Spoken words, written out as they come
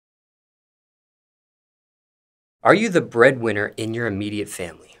Are you the breadwinner in your immediate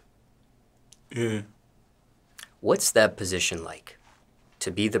family? Yeah. What's that position like,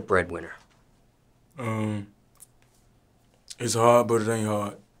 to be the breadwinner? Um, it's hard, but it ain't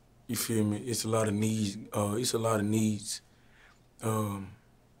hard. You feel me? It's a lot of needs. It's a lot of needs. Um,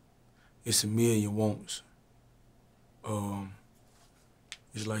 it's a million wants. Um,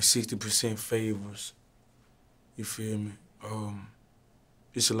 it's like 60% favors. You feel me?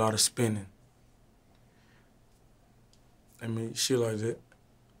 It's a lot of spending. I mean, shit like that.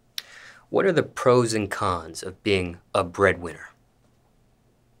 What are the pros and cons of being a breadwinner?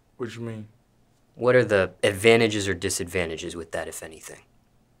 What you mean? What are the advantages or disadvantages with that, if anything?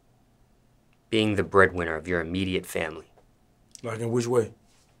 Being the breadwinner of your immediate family. Like in which way?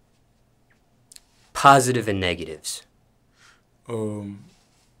 Positive and negatives. The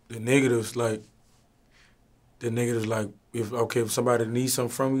negatives like if somebody needs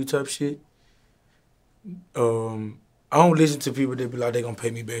something from you type shit. I don't listen to people that be like they gonna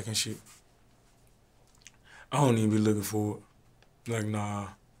pay me back and shit. I don't even be looking for it. Like nah.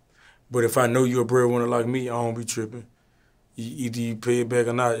 But if I know you're a breadwinner like me, I don't be tripping. Either you pay it back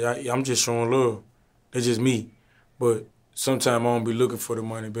or not. I'm just showing love. That's just me. But sometimes I don't be looking for the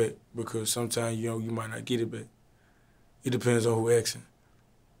money back because sometimes you might not get it back. It depends on who asking.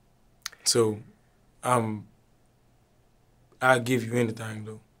 So I give you anything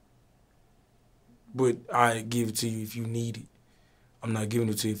though. But I give it to you if you need it. I'm not giving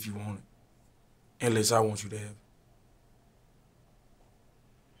it to you if you want it. Unless I want you to have it.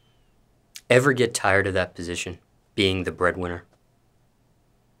 Ever get tired of that position, being the breadwinner?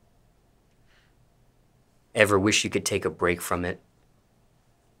 Ever wish you could take a break from it?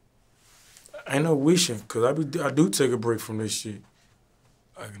 Ain't no wishing, cause I do take a break from this shit.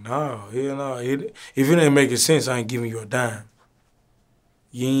 Like nah, hell nah. If it ain't making sense, I ain't giving you a dime.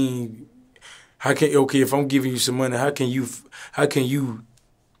 You ain't. If I'm giving you some money, how can you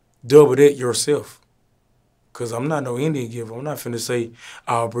double that yourself? Cause I'm not no Indian giver. I'm not finna say,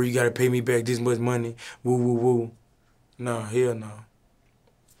 oh bro, you gotta pay me back this much money. Woo woo woo. Nah, hell no.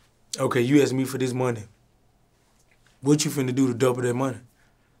 Okay, you asked me for this money. What you finna do to double that money?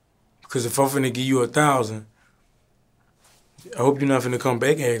 Cause if I'm finna give you 1,000, I hope you're not finna come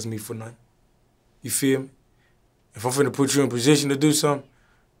back and ask me for nothing. You feel me? If I'm finna put you in position to do something,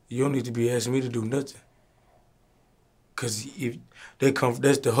 you don't need to be asking me to do nothing. Cause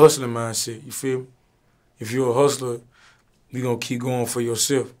that's the hustling mindset. You feel me? If you're a hustler, you gonna keep going for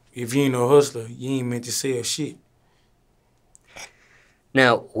yourself. If you ain't no hustler, you ain't meant to sell shit.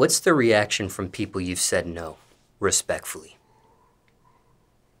 Now, what's the reaction from people you've said no, respectfully?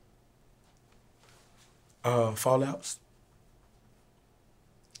 Fallouts.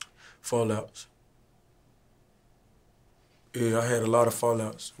 Fallouts. Yeah, I had a lot of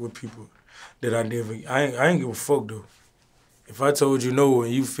fallouts with people that I ain't give a fuck though. If I told you no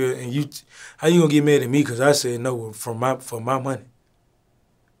and how you gonna get mad at me because I said no for my money?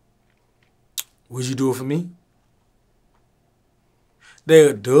 Would you do it for me?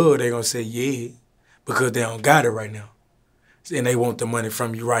 They gonna say yeah because they don't got it right now. And they want the money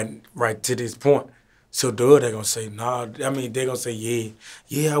from you right to this point. So they gonna say, nah, I mean, they gonna say,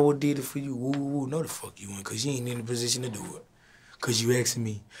 yeah, I would did it for you. Woo, woo, woo. No, the fuck you ain't, because you ain't in a position to do it. Because you asking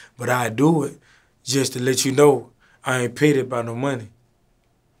me. But I do it just to let you know I ain't paid it by no money.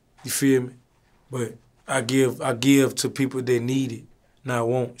 You feel me? But I give to people that need it, not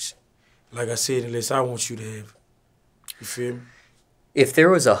wants. Like I said, unless I want you to have it. You feel me? If there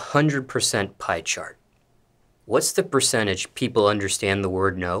was a 100% pie chart, what's the percentage people understand the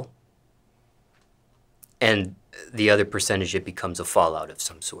word no? And the other percentage, it becomes a fallout of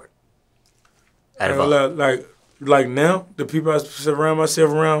some sort. Like now, the people I surround myself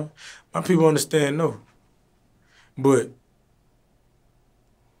around, my people understand no. But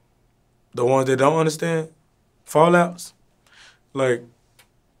the ones that don't understand, fallouts, like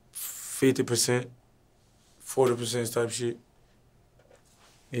 50%, 40% type shit.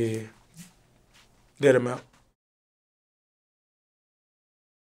 Yeah, that amount.